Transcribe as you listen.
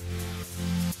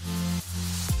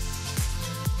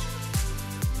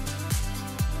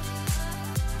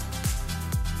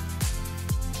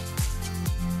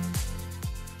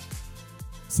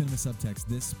Cinema Subtext.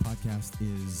 This podcast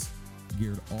is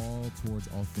geared all towards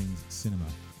all things cinema,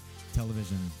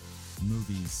 television,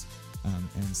 movies,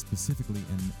 and specifically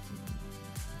in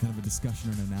kind of a discussion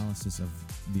and analysis of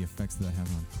the effects that has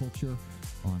on culture,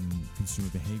 on consumer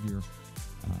behavior.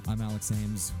 I'm Alex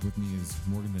Ames. With me is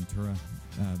Morgan Ventura.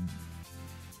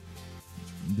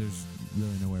 There's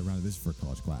really no way around it. This is for a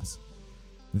college class.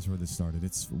 This is where this started.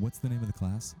 What's the name of the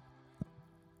class?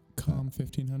 Com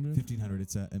 1500? 1500.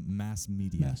 It's a mass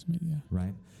media. Mass media.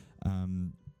 Right?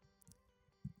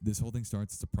 This whole thing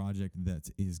starts, it's a project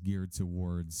that is geared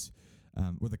towards,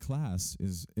 where the class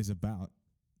is about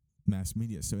mass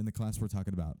media. So in the class, we're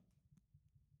talking about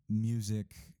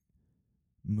music,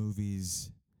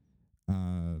 movies,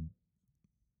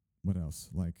 what else?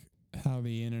 Like How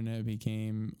the internet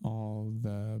became all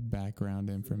the background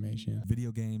information.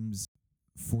 video games.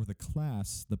 For the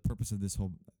class, the purpose of this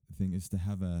whole thing is to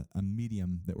have a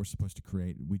medium that we're supposed to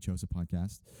create. We chose a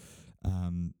podcast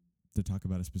to talk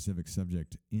about a specific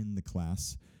subject in the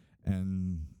class.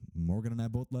 And Morgan and I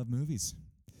both love movies.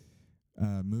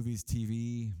 Movies,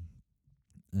 TV.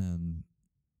 I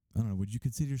don't know, would you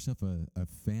consider yourself a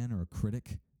fan or a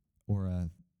critic or a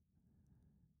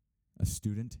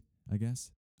student, I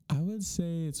guess? I would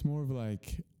say it's more of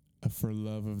like a for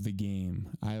love of the game.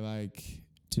 I like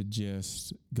to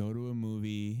just go to a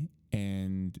movie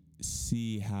and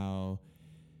see how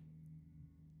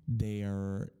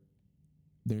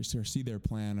see their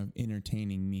plan of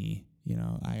entertaining me. You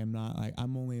know,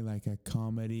 I'm only like a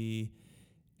comedy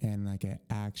and like an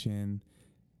action,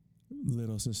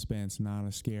 little suspense, not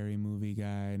a scary movie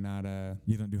guy,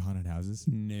 You don't do haunted houses?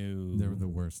 No. They're the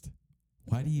worst.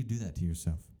 Why do you do that to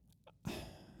yourself?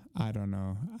 I don't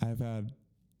know. I've had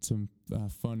some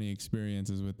funny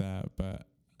experiences with that, but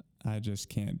I just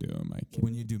can't do them.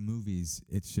 When you do movies,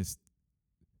 it's just,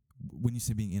 when you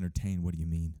say being entertained, what do you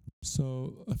mean?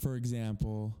 So, for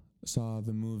example, saw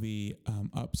the movie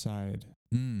Upside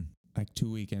like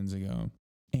 2 weekends ago,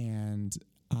 and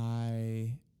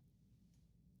I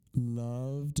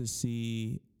love to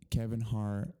see Kevin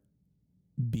Hart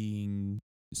being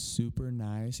super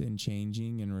nice and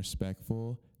changing and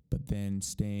respectful, but then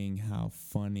staying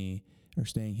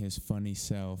his funny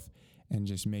self and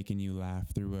just making you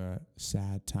laugh through a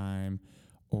sad time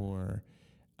or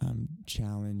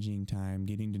challenging time,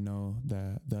 getting to know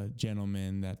the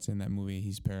gentleman that's in that movie.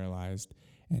 He's paralyzed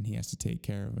and he has to take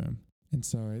care of him. And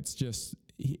so it's just,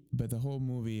 but the whole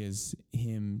movie is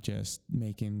him just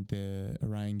making the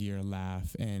Ryan Gere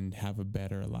laugh and have a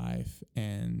better life.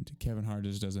 And Kevin Hart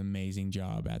just does an amazing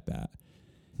job at that.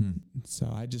 So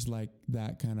I just like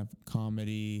that kind of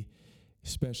comedy,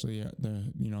 especially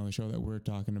the show that we're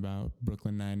talking about,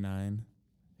 Brooklyn Nine-Nine.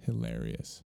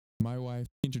 Hilarious. My wife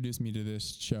introduced me to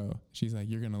this show. She's like,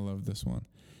 "You're gonna love this one,"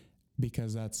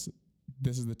 because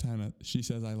this is the time that she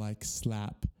says I like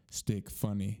slapstick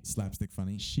funny. Slapstick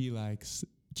funny? She likes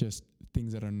just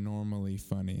things that are normally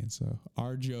funny, and so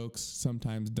our jokes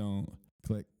sometimes don't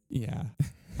click. Yeah.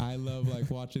 I love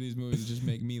like watching these movies that just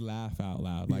make me laugh out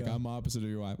loud. Like I'm opposite of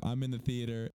your wife. I'm in the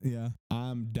theater. Yeah.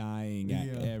 I'm dying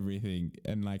at everything.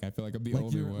 And like, I feel like I'm the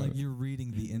only one. Like you're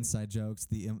reading the inside jokes,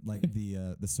 the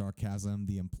sarcasm,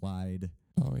 the implied.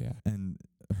 Oh yeah. And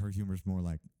her humor's more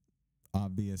like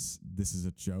obvious. This is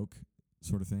a joke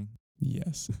sort of thing.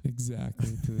 Yes,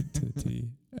 exactly. to the T.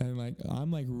 And like,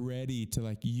 I'm like ready to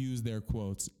like use their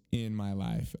quotes in my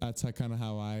life. That's kind of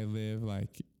how I live.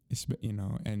 Like,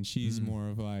 and she's more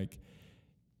of like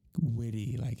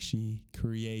witty, like she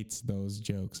creates those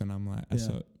jokes, and I'm like,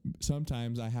 so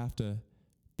sometimes I have to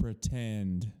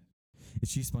pretend. Is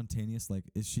she spontaneous? Like,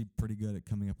 is she pretty good at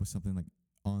coming up with something like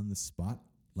on the spot?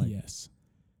 Like, yes.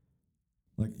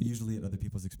 Like usually at other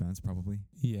people's expense, probably.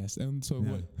 Yes, and so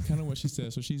what she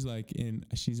says. So she's in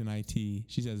IT.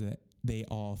 She says that they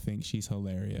all think she's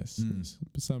hilarious.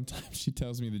 But sometimes she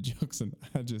tells me the jokes, and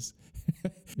I just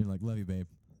you're like, "Love you, babe."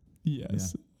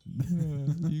 Yes. Yeah.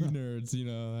 You nerds,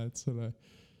 that's what I...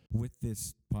 With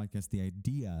this podcast, the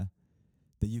idea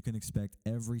that you can expect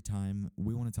every time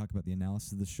we want to talk about the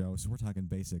analysis of the show, so we're talking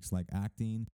basics like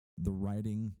acting, the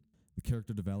writing, the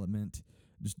character development,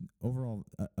 just overall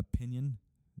opinion,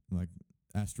 like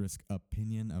asterisk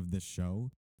opinion of this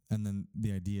show. And then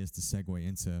the idea is to segue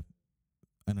into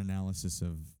an analysis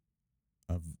of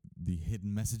the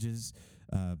hidden messages,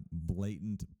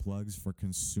 blatant plugs for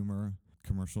consumer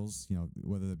commercials,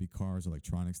 whether that be cars,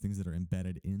 electronics, things that are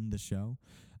embedded in the show,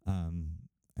 and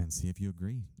see if you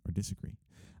agree or disagree.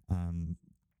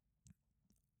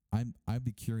 I'd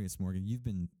be curious, Morgan. You've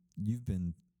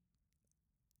been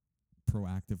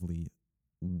proactively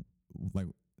like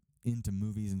into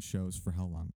movies and shows for how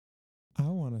long? I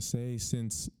want to say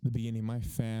since the beginning, my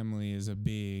family is a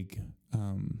big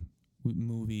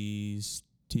movies,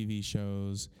 TV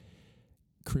shows.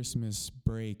 Christmas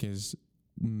break is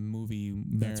movie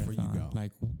That's marathon. where you go.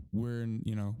 Like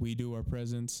we do our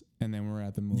presents and then we're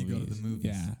at the movies. You go to the movies.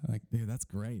 Yeah, like Dude, that's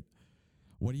great.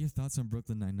 What are your thoughts on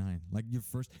Brooklyn Nine-Nine? Like your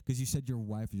first, because you said your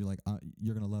wife, you're like,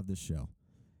 you're going to love this show.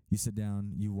 You sit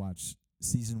down, you watch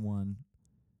season 1.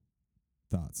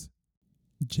 Thoughts?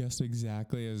 just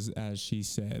exactly as she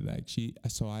said. Like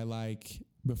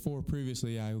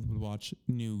previously I would watch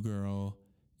New Girl,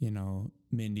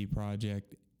 Mindy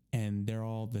Project, and they're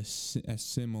all a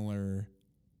similar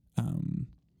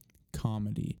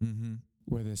comedy. Mm-hmm.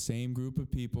 Where the same group of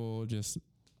people just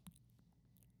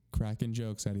cracking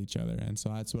jokes at each other. And so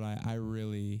that's what I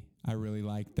really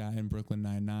like that in Brooklyn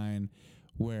Nine-Nine,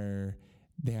 where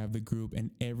they have the group and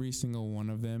every single one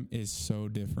of them is so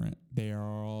different. They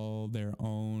are all their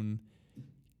own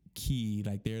key.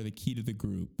 Like they're the key to the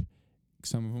group.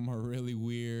 Some of them are really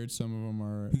weird. Some of them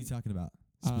are... Who are you talking about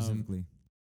specifically?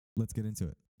 Let's get into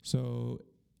it. So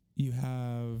you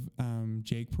have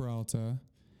Jake Peralta,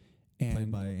 and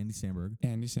Played by Andy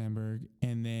Samberg.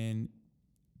 And then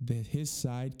his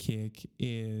sidekick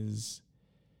is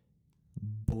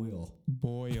Boyle,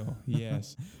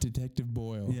 yes, Detective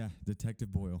Boyle. Yeah,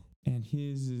 Detective Boyle. And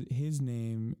his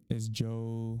name is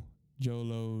Joe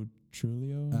Lo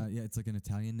Truglio. Yeah, it's like an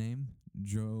Italian name,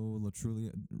 Joe Lo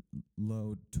Truglio.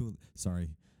 Sorry,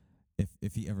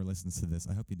 if he ever listens to this,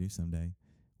 I hope you do someday.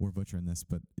 We're butchering this,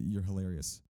 but you're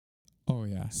hilarious. Oh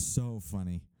yeah, So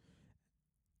funny.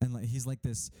 And like he's like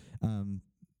this.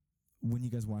 When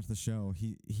you guys watch the show,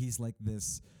 he's like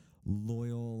this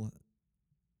loyal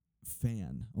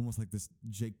fan, almost like this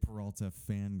Jake Peralta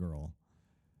fangirl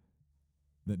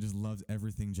that just loves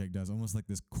everything Jake does, almost like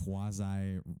this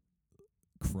quasi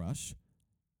crush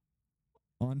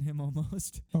on him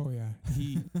almost. oh yeah.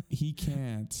 He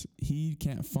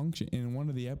can't function. In one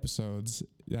of the episodes,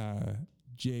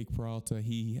 Jake Peralta,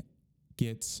 he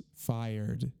gets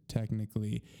fired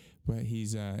technically, but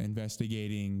he's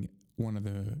investigating one of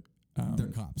the They're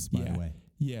cops, by the way.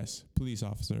 Yes, police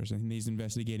officers, and he's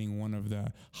investigating one of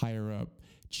the higher up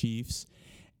chiefs,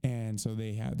 and so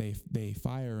they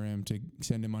fire him to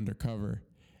send him undercover,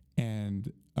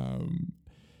 and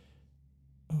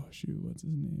what's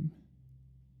his name?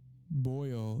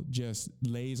 Boyle just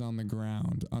lays on the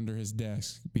ground under his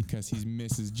desk because he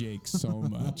misses Jake so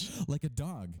much, like a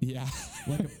dog. yeah,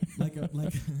 like a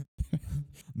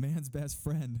man's best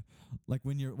friend. Like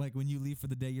when you leave for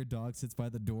the day, your dog sits by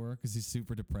the door because he's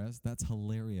super depressed. That's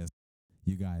hilarious.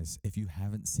 You guys, if you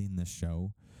haven't seen this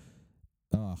show,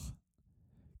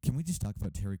 can we just talk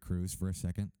about Terry Crews for a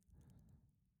second?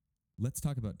 Let's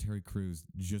talk about Terry Crews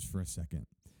just for a second.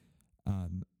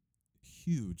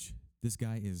 Huge. This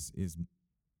guy is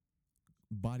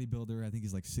bodybuilder. I think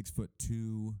he's like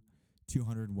 6'2",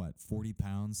 240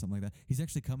 pounds, something like that. He's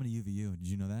actually coming to UVU. Did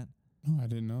you know that? Oh, I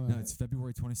didn't know that. No, it's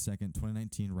February 22nd,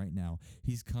 2019 right now.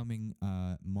 He's coming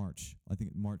March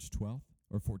 12th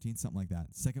or 14th, something like that.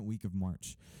 Second week of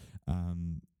March.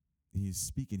 He's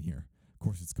speaking here. Of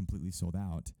course, it's completely sold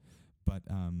out. But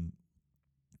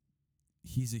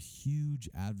he's a huge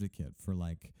advocate for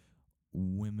like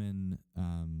women,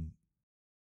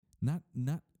 not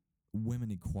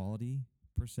women equality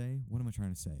per se. What am I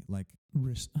trying to say? Like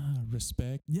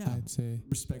respect. Yeah, I'd say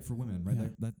respect for women, right?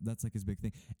 Yeah. That's like his big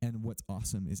thing. And what's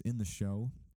awesome is in the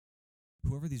show,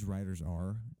 whoever these writers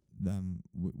are,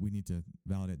 we need to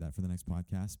validate that for the next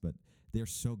podcast. But they're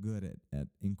so good at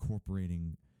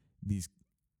incorporating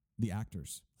the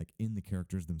actors like in the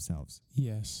characters themselves.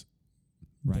 Yes,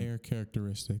 right. Their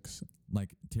characteristics.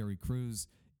 Like Terry Crews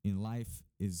in life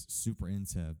is super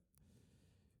into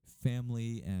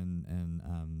family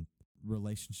and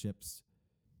relationships.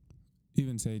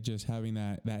 Even say just having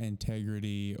that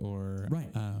integrity or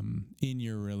Right. In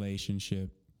your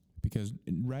relationship, because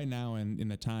right now in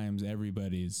the times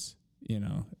everybody's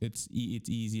it's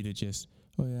easy to just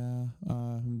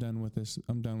I'm done with this,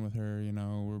 I'm done with her,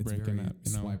 we're It's breaking very up,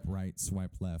 swipe right,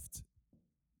 swipe left,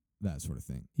 that sort of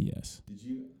thing. Yes.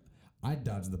 I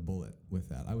dodged the bullet with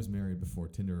that. I was married before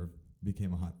Tinder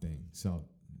became a hot thing. So,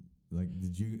 like,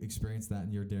 did you experience that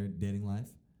in your dating life?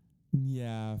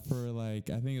 Yeah, for I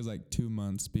think it was 2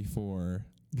 months before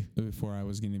I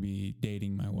was going to be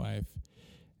dating my wife.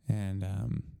 And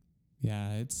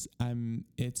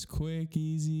it's quick,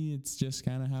 easy. It's just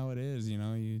kind of how it is,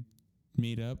 you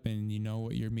meet up and you know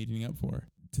what you're meeting up for.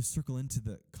 To circle into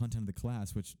the content of the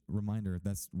class, which reminder,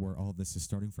 that's where all of this is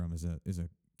starting from, is a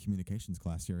communications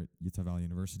class here at Utah Valley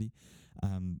University.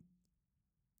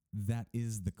 that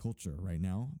is the culture right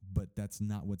now, but that's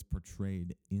not what's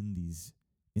portrayed in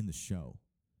the show.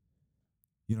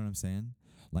 You know what I'm saying?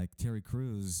 Like Terry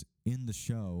Crews in the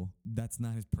show, that's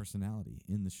not his personality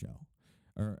in the show.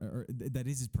 That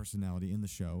is his personality in the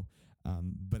show,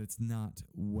 but it's not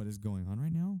what is going on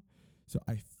right now. So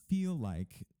I feel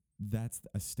like that's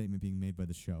a statement being made by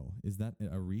the show. Is that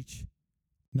a reach?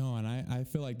 No, and I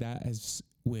feel like that is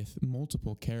with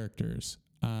multiple characters.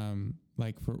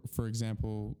 Like for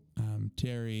example,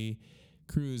 Terry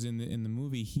Crews in the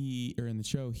movie, in the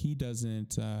show, he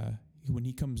doesn't when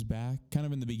he comes back, kind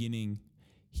of in the beginning,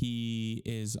 he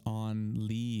is on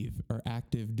leave or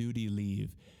active duty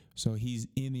leave. So he's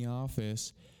in the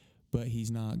office, but he's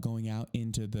not going out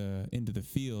into the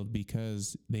field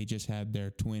because they just had their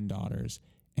twin daughters,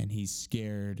 and he's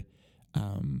scared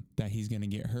that he's going to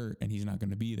get hurt and he's not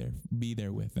going to be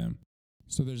there with them.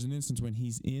 So there's an instance when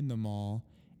he's in the mall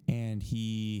and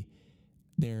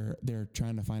they're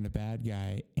trying to find a bad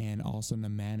guy, and all of a sudden a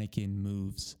mannequin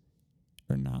moves,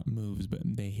 or not moves, but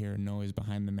they hear a noise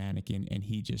behind the mannequin, and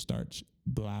he just starts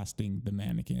blasting the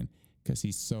mannequin because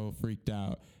he's so freaked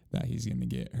out that he's going to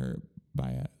get hurt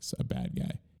by a bad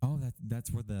guy. Oh, that's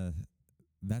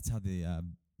how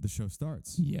the show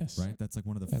starts. Yes. Right? That's like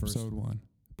one of the first. Episode 1,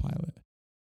 pilot.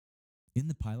 In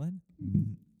the pilot?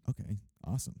 Okay,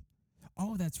 awesome.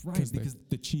 Oh, that's right. Because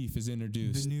the chief is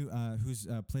introduced. The new, who's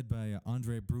played by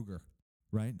Andre Brugger,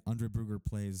 right? Andre Brugger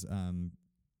plays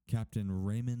Captain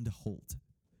Raymond Holt,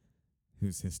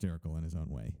 who's hysterical in his own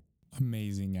way.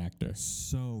 Amazing actor.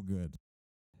 So good.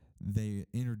 They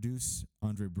introduce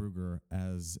Andre Brugger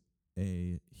as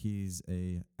he's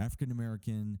a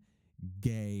African-American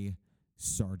gay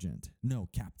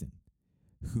captain,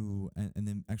 who, and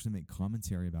then actually make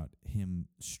commentary about him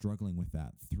struggling with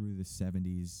that through the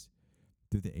 70s,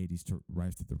 through the 80s to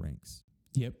rise through the ranks.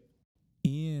 Yep.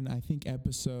 In, I think,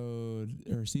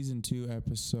 season 2,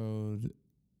 episode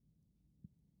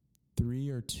 3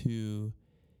 or 2,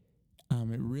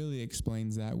 it really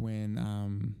explains that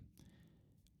when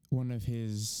one of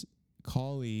his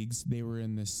colleagues, they were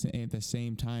at the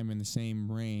same time in the same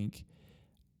rank.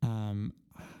 I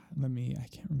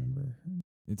can't remember.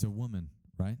 It's a woman,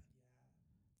 right?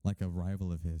 Like a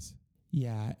rival of his.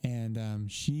 Yeah,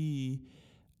 and she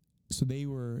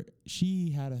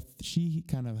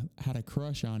kind of had a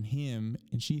crush on him,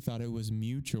 and she thought it was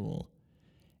mutual.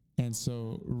 And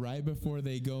so right before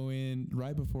they're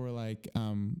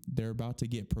about to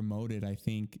get promoted, I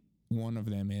think one of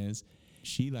them is,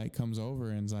 she like comes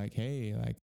over and is like, hey,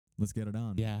 like, let's get it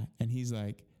on. Yeah. And he's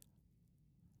like,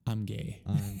 I'm gay.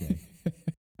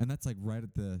 And that's like right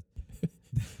at the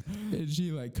and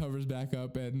she like covers back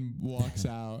up and walks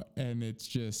out, and it's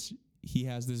just, he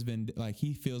has this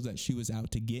he feels that she was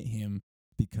out to get him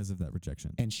because of that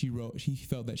rejection. And he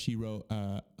felt that she wrote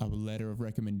a letter of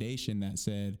recommendation that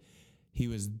said he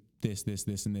was this,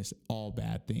 and this, all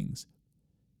bad things.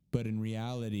 But in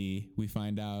reality, we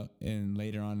find out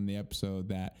later on in the episode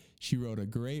that she wrote a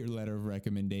great letter of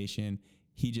recommendation.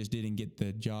 He just didn't get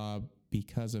the job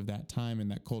because of that time,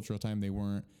 and that cultural time, they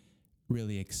weren't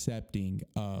really accepting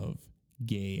of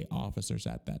gay officers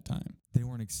at that time. They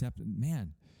weren't accepted.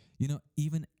 Man,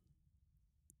 even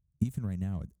right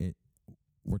now,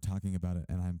 we're talking about it,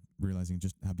 and I'm realizing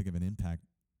just how big of an impact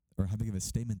or how big of a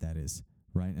statement that is,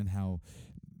 right? And how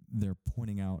they're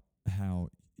pointing out how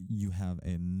you have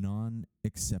a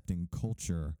non-accepting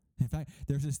culture. In fact,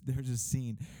 there's a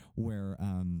scene where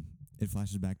it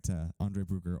flashes back to Andre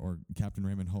Brugger or Captain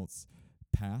Raymond Holt's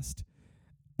past,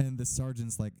 and the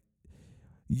sergeant's like,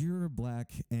 "You're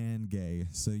black and gay,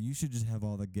 so you should just have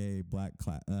all the gay black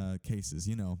cases,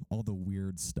 all the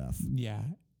weird stuff." Yeah,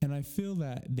 and I feel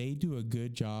that they do a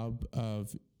good job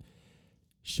of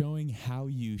showing how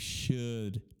you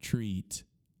should treat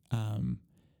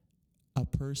a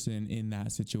person in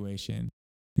that situation.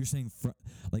 You're saying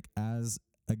as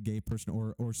a gay person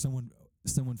or someone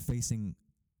facing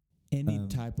any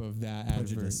type of that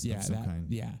adverse, of some kind.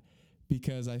 Yeah.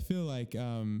 Because I feel like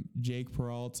Jake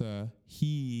Peralta,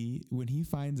 when he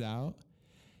finds out,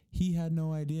 he had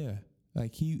no idea.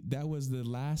 Like that was the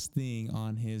last thing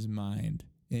on his mind.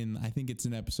 And I think it's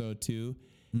in episode 2.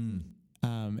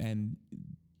 And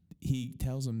he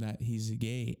tells him that he's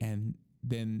gay, and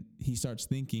then he starts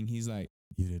thinking, he's like,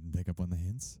 "You didn't pick up on the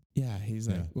hints?" Yeah, he's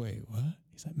like, "Wait, what?"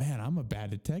 He's like, "Man, I'm a bad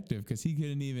detective," because he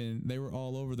couldn't even, they were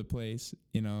all over the place,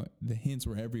 the hints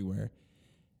were everywhere,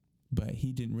 but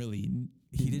he didn't really,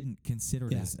 he didn't consider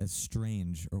it as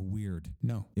strange or weird.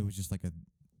 No. It was just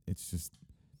it's just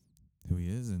who he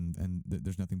is, and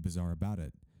there's nothing bizarre about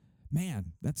it.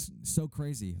 Man, that's so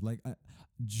crazy. Like,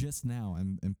 just now,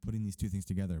 I'm putting these two things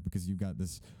together because you've got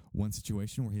this one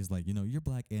situation where he's like, you're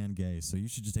black and gay, so you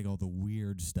should just take all the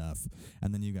weird stuff.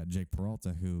 And then you got Jake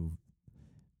Peralta, who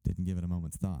didn't give it a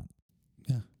moment's thought.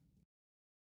 Yeah.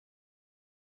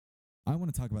 I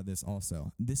want to talk about this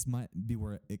also. This might be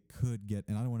where it could get,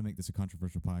 and I don't want to make this a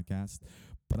controversial podcast,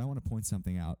 but I want to point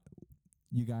something out.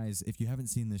 You guys, if you haven't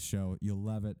seen this show, you'll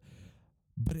love it.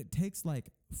 But it takes like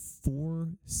 4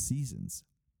 seasons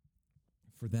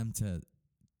for them to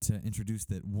introduce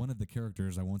that one of the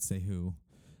characters, I won't say who,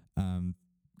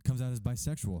 comes out as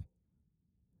bisexual.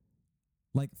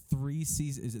 Like 3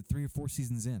 seasons, is it 3 or 4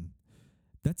 seasons in?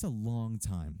 That's a long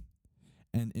time.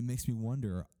 And it makes me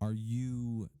wonder,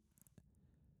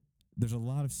 there's a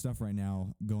lot of stuff right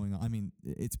now going on. I mean,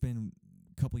 it's been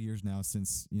a couple years now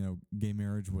since, gay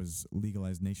marriage was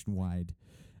legalized nationwide.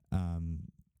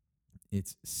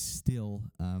 It's still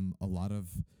a lot of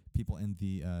people in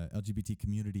the LGBT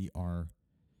community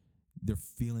they're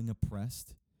feeling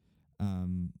oppressed,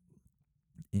 and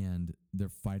they're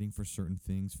fighting for certain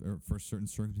things, for certain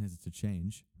circumstances to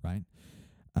change, right?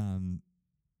 And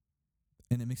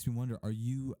it makes me wonder, are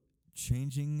you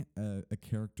changing a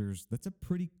character's, that's a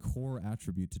pretty core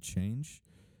attribute to change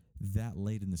that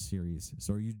late in the series?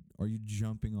 So are you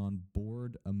jumping on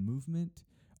board a movement?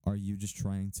 Are you just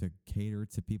trying to cater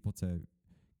to people to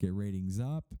get ratings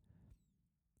up?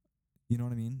 You know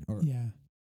what I mean? Or Yeah.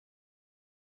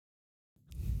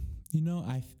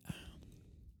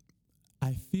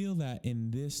 I feel that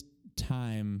in this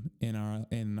time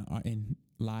in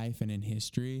life and in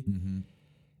history, mm-hmm.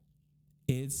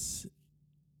 it's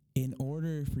in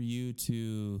order for you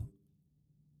to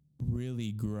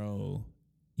really grow,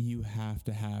 you have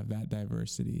to have that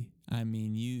diversity. I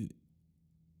mean,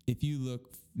 if you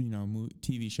look,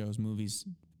 TV shows, movies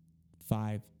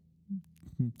 5,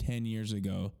 10 years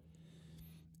ago,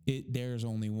 there's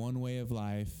only one way of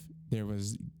life.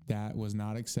 That was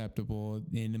not acceptable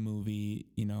in the movie,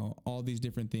 all these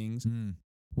different things.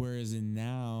 Whereas in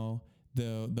now,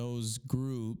 those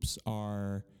groups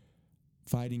are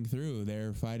fighting through.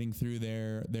 They're fighting through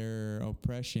their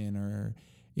oppression or,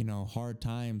 hard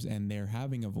times, and they're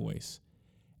having a voice.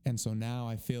 And so now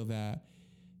I feel that,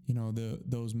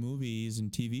 those movies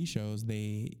and TV shows,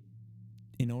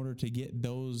 in order to get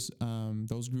those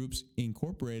groups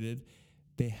incorporated,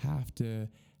 they have to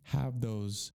have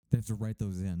those. They have to write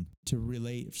those in to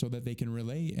relate, so that they can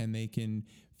relate and they can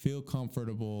feel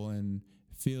comfortable and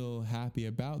feel happy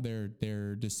about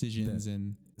their decisions.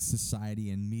 And society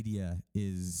and media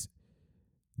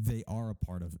they are a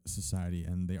part of society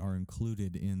and they are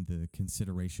included in the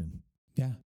consideration.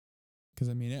 Yeah. Because,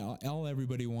 I mean, all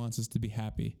everybody wants is to be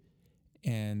happy.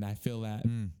 And I feel that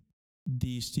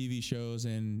these TV shows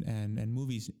and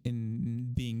movies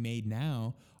being made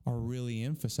now are really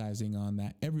emphasizing on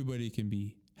that. Everybody can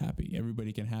be happy.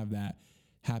 Everybody can have that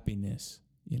happiness,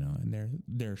 and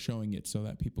they're showing it so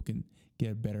that people can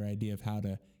get a better idea of how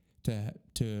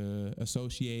to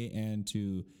associate and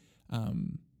to,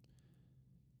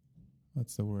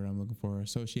 what's the word I'm looking for?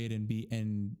 Associate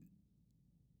and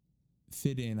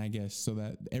fit in, I guess, so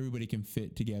that everybody can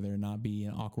fit together and not be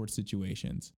in awkward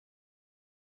situations.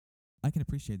 I can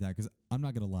appreciate that because I'm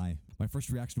not going to lie. My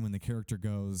first reaction when the character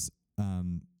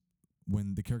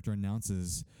when the character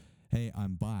announces, hey,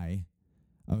 I'm bi,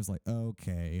 I was like,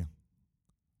 okay.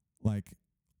 Like,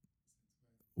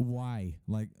 why?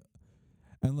 Like,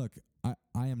 and look, I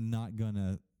am not going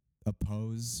to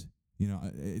oppose,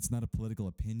 it's not a political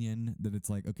opinion that it's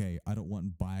like, okay, I don't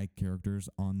want bi characters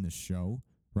on the show,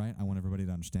 right? I want everybody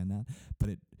to understand that. But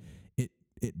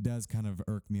it does kind of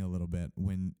irk me a little bit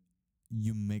when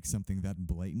you make something that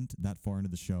blatant that far into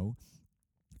the show.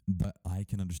 But I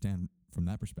can understand from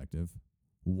that perspective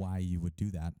why you would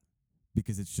do that,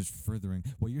 because it's just furthering.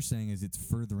 What you're saying is it's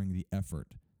furthering the effort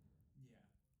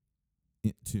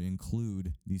to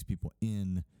include these people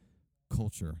in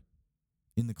culture,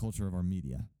 in the culture of our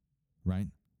media, right?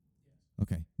 Yes.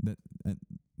 Okay,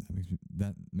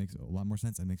 that makes a lot more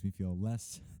sense. That makes me feel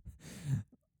less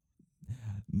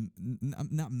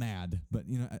not mad, but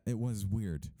it was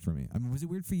weird for me. I mean, was it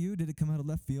weird for you? Did it come out of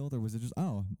left field, or was it just,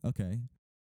 oh, okay?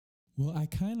 Well, I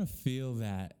kind of feel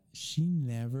that she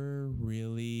never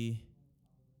really,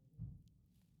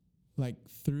 like,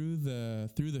 through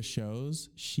the shows,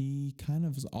 she kind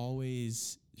of was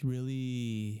always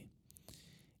really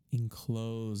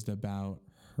enclosed about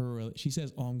her. She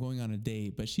says, "Oh, I'm going on a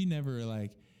date," but she never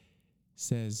like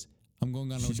says, "I'm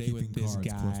going on a date with this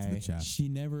guy." She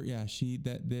never,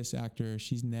 this actor,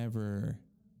 she's never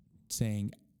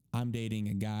saying, "I'm dating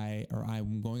a guy," or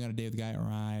 "I'm going on a date with a guy," or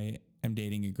 "I am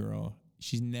dating a girl."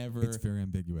 she's never. It's very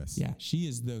ambiguous. Yeah, she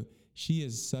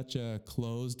is such a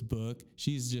closed book.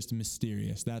 She's just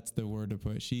mysterious. That's the word to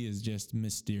put. She is just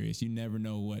mysterious. You never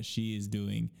know what she is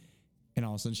doing, and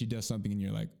all of a sudden she does something, and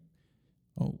you're like,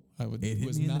 "Oh, It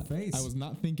hit me in the face. I was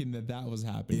not thinking that was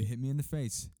happening." It hit me in the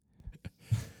face.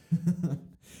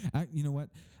 You know what?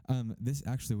 This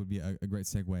actually would be a great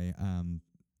segue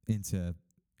into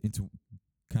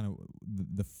kind of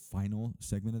the final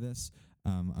segment of this,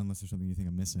 unless there's something you think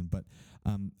I'm missing. But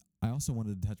I also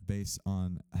wanted to touch base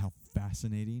on how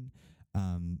fascinating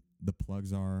the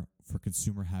plugs are for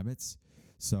consumer habits.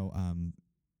 So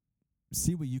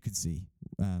see what you can see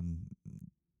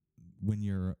when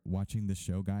you're watching the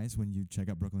show, guys. When you check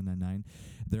out Brooklyn Nine-Nine,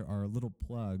 there are little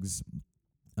plugs.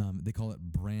 They call it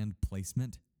brand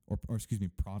placement, or excuse me,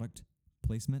 product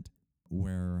placement,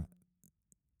 where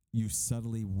you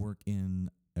subtly work in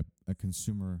a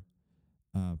consumer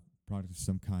product of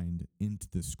some kind into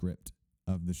the script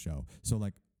of the show. So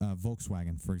like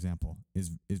Volkswagen, for example,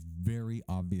 is very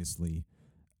obviously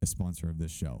a sponsor of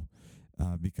this show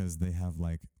because they have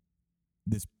like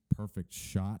this perfect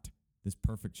shot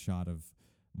of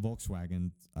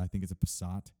Volkswagen. I think it's a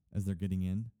Passat as they're getting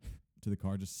in to the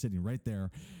car, just sitting right there,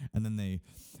 and then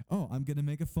I'm gonna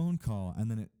make a phone call,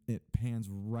 and then it pans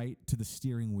right to the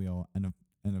steering wheel, and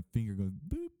a finger goes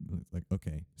boop. It's like,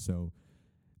 okay, so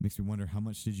makes me wonder, how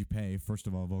much did you pay? First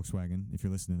of all, Volkswagen, if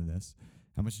you're listening to this,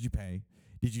 how much did you pay?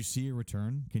 Did you see a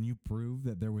return? Can you prove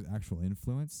that there was actual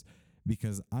influence?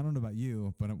 Because I don't know about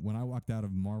you, but when I walked out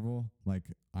of Marvel, like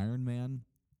Iron Man,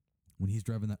 when he's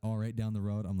driving that R8 down the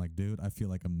road, I'm like, dude, I feel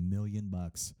like $1 million,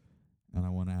 and I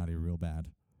want out of here real bad.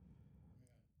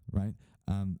 Right?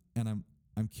 And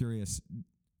I'm curious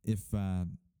if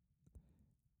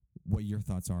what your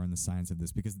thoughts are on the science of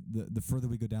this, because the further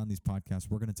we go down these podcasts,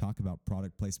 we're going to talk about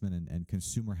product placement and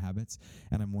consumer habits,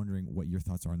 and I'm wondering what your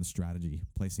thoughts are on the strategy,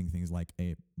 placing things like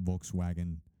a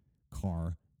Volkswagen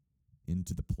car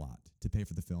into the plot to pay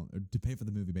for the film, or to pay for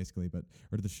the movie basically,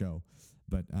 or to the show.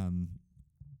 But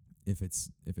if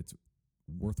it's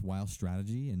worthwhile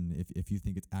strategy, and if you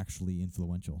think it's actually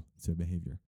influential to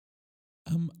behavior.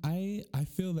 I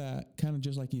feel that kind of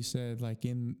just like you said, like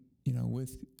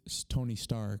with Tony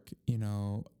Stark,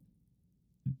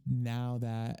 now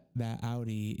that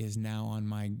Audi is now on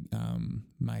my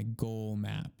my goal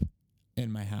map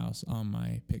in my house on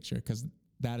my picture, because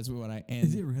that is what I end.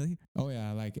 Is it really? Oh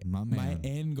yeah, like my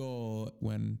end goal,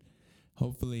 when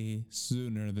hopefully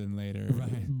sooner than later,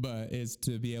 right? But is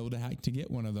to be able to get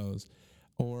one of those,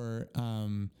 or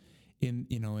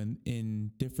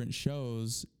in different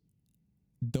shows.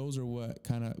 Those are what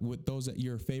those that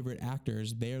your favorite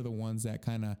actors, they're the ones that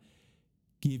kind of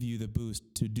give you the boost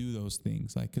to do those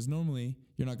things. Like, because normally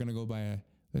you're not going to go buy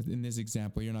in this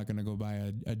example, you're not going to go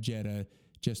buy a Jetta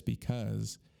just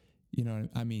because, you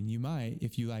might,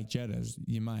 if you like Jettas,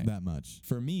 you might. That much.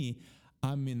 For me,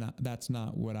 that's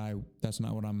not what I'm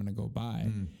going to go buy.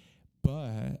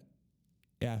 But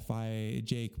if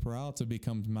Jake Peralta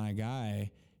becomes my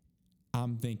guy,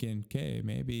 I'm thinking, okay,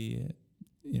 maybe,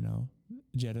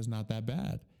 Jetta's not that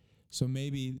bad. So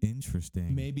maybe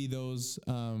interesting. Maybe those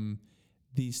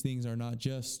these things are not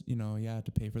just, you have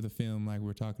to pay for the film like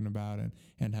we're talking about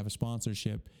and have a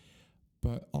sponsorship,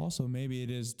 but also maybe it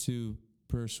is to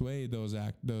persuade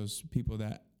those people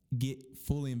that get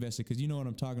fully invested, because you know what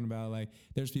I'm talking about. Like,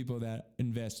 there's people that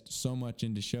invest so much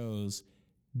into shows,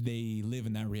 they live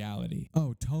in that reality.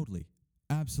 Oh, totally.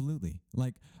 Absolutely.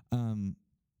 Like,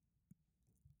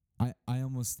 I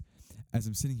almost, as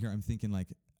I'm sitting here, I'm thinking like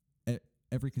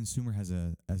every consumer has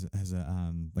a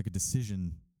like a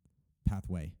decision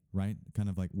pathway, right? Kind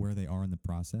of like where they are in the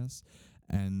process.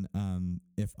 And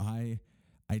if I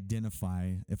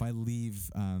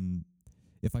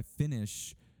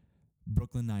finish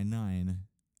Brooklyn Nine-Nine,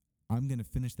 I'm going to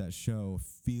finish that show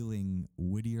feeling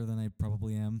wittier than I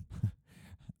probably am,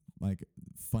 like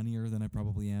funnier than I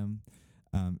probably am.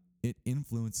 It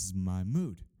influences my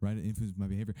mood, right? It influences my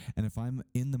behavior. And if I'm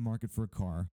in the market for a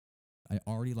car, I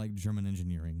already like German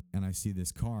engineering, and I see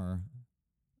this car,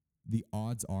 the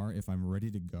odds are, if I'm ready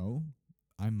to go,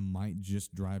 I might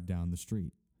just drive down the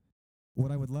street.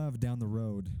 What I would love down the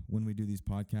road when we do these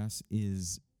podcasts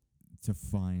is to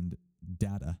find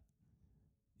data.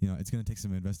 It's going to take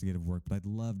some investigative work, but I'd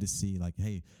love to see, like,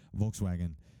 hey,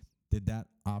 Volkswagen, did that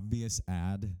obvious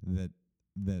ad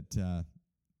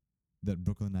that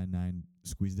Brooklyn Nine-Nine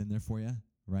squeezed in there for you,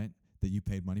 right? That you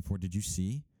paid money for. Did you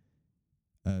see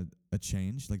a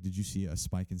change? Like, did you see a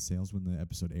spike in sales when the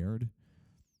episode aired?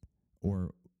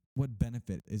 Or what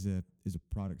benefit is a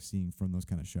product seeing from those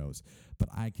kind of shows? But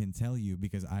I can tell you,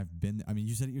 because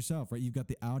you said it yourself, right? You've got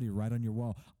the Audi right on your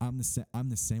wall. I'm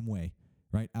the same way.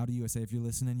 right? Audi USA, if you're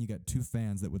listening, you got 2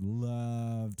 fans that would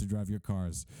love to drive your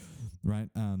cars, right?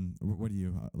 What are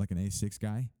you, like an A6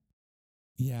 guy?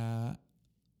 Yeah.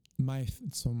 My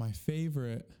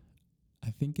favorite, I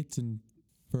think it's in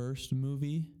first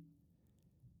movie,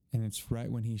 and it's right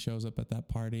when he shows up at that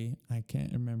party. I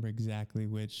can't remember exactly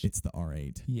which. It's the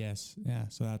R8. Yes. Yeah.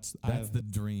 So that's the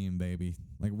dream, baby.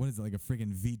 Like, what is it, like a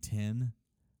friggin' V10?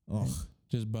 Oh,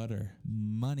 just butter.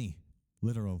 money,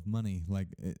 literal money. Like,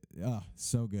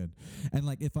 so good. And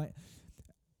like, if I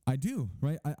do,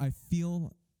 right? I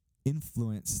feel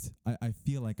influenced. I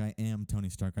feel like I am Tony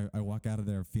Stark. I walk out of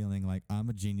there feeling like I'm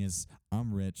a genius,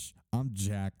 I'm rich, I'm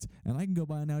jacked, and I can go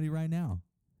buy an Audi right now.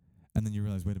 And then you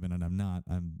realize, wait a minute, I'm not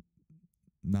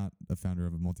a founder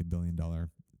of a multi-billion-dollar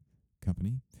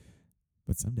company,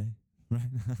 but someday, right?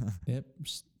 Yep.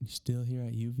 Still here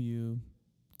at UVU,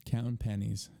 counting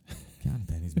pennies. Counting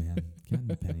pennies, man.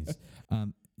 Counting pennies.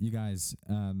 You guys,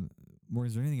 Morgan,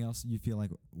 is there anything else you feel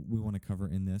like we want to cover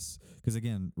in this? Because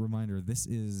again, reminder, this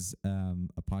is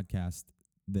a podcast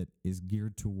that is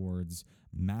geared towards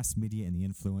mass media and the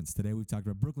influence. Today we've talked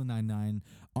about Brooklyn Nine-Nine.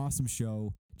 Awesome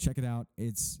show. Check it out.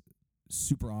 It's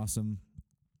super awesome.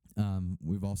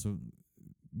 We've also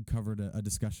covered a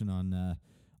discussion on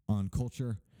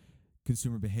culture,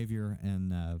 consumer behavior,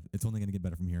 and it's only going to get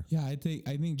better from here. Yeah, I think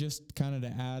just kind of to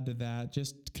add to that,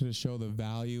 just to show the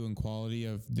value and quality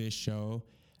of this show.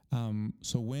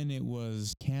 So when it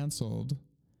was canceled,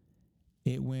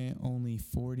 it went only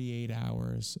 48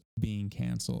 hours being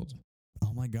canceled.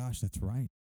 Oh my gosh, that's right.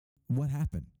 What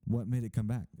happened? What made it come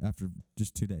back after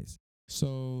just 2 days?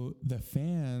 So the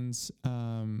fans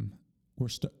the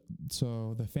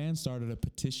fans started a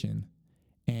petition,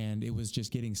 and it was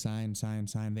just getting signed.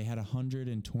 They had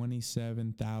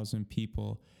 127,000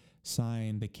 people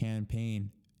sign the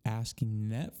campaign asking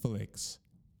Netflix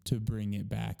to bring it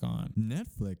back on.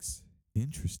 Netflix.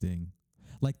 Interesting.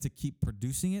 Like to keep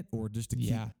producing it or just to keep?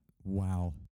 Yeah.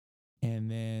 Wow. And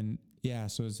then,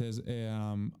 so it says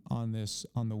on the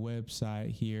website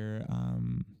here,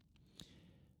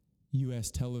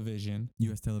 US Television.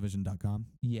 UStelevision.com?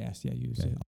 Yes, yeah, USA.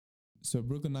 Okay. So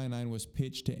Brooklyn Nine-Nine was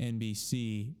pitched to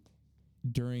NBC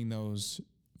during those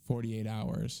 48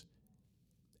 hours,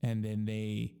 and then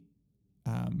they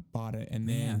bought it. And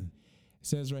then it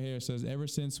says right here, ever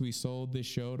since we sold this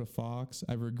show to Fox,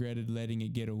 I've regretted letting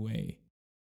it get away.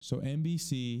 So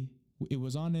NBC, it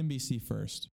was on NBC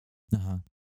first. Uh-huh.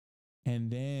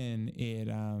 And then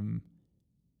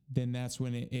then that's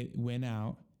when it went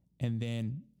out, and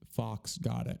then Fox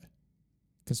got it.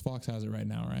 Because Fox has it right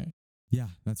now, right? Yeah,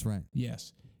 that's right.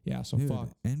 Yes. Yeah, so Dude,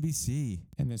 Fox. NBC.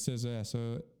 And it says,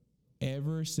 so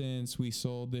ever since we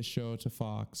sold this show to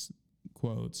Fox,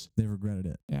 quotes. They regretted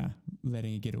it. Yeah,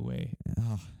 letting it get away.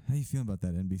 Oh, how you feeling about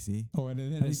that, NBC? Oh, and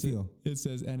then how do you feel? It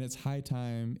says, and it's high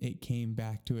time it came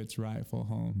back to its rightful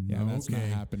home. Yeah, that's not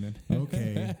happening.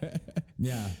 Okay.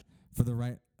 Yeah, for the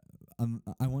right.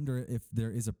 I wonder if there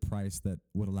is a price that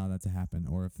would allow that to happen,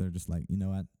 or if they're just like, you know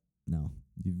what? No,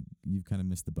 you've kind of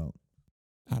missed the boat.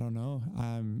 I don't know.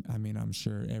 I'm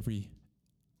sure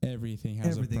everything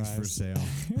has Everything's a price. for sale.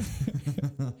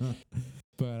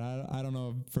 But I don't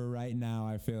know. For right now,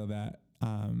 I feel that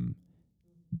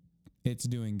it's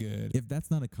doing good. If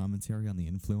that's not a commentary on the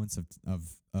influence of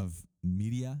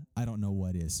media, I don't know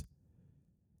what is.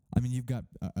 I mean, you've got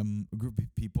a group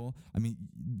of people,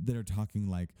 that are talking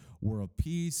like world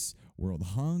peace, world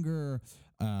hunger,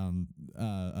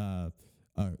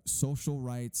 social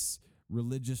rights,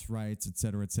 religious rights, et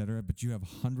cetera, but you have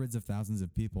hundreds of thousands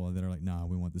of people that are like, nah,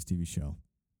 we want this TV show.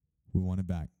 We want it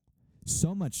back.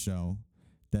 So much so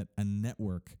that a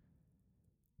network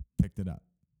picked it up.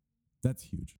 That's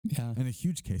huge. Yeah. And a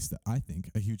huge case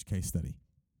study.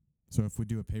 So if we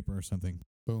do a paper or something,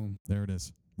 boom, there it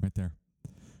is, right there.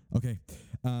 Okay,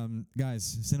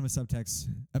 guys, Cinema Subtext,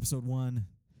 episode 1,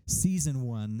 season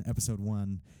 1, episode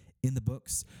 1, in the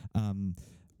books.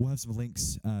 We'll have some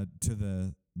links to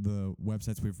the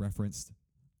websites we've referenced,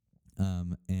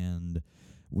 and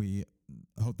we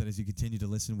hope that as you continue to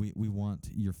listen, we want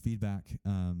your feedback,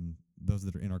 those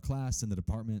that are in our class, in the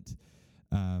department,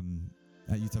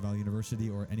 at Utah Valley University,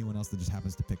 or anyone else that just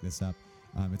happens to pick this up.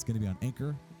 It's going to be on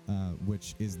Anchor,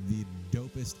 which is the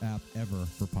dopest app ever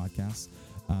for podcasts.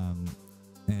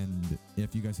 And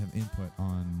if you guys have input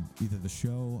on either the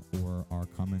show or our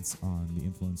comments on the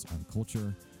influence on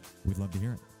culture, we'd love to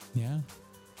hear it. Yeah.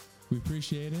 We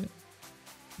appreciate it.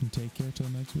 And take care till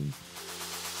next week.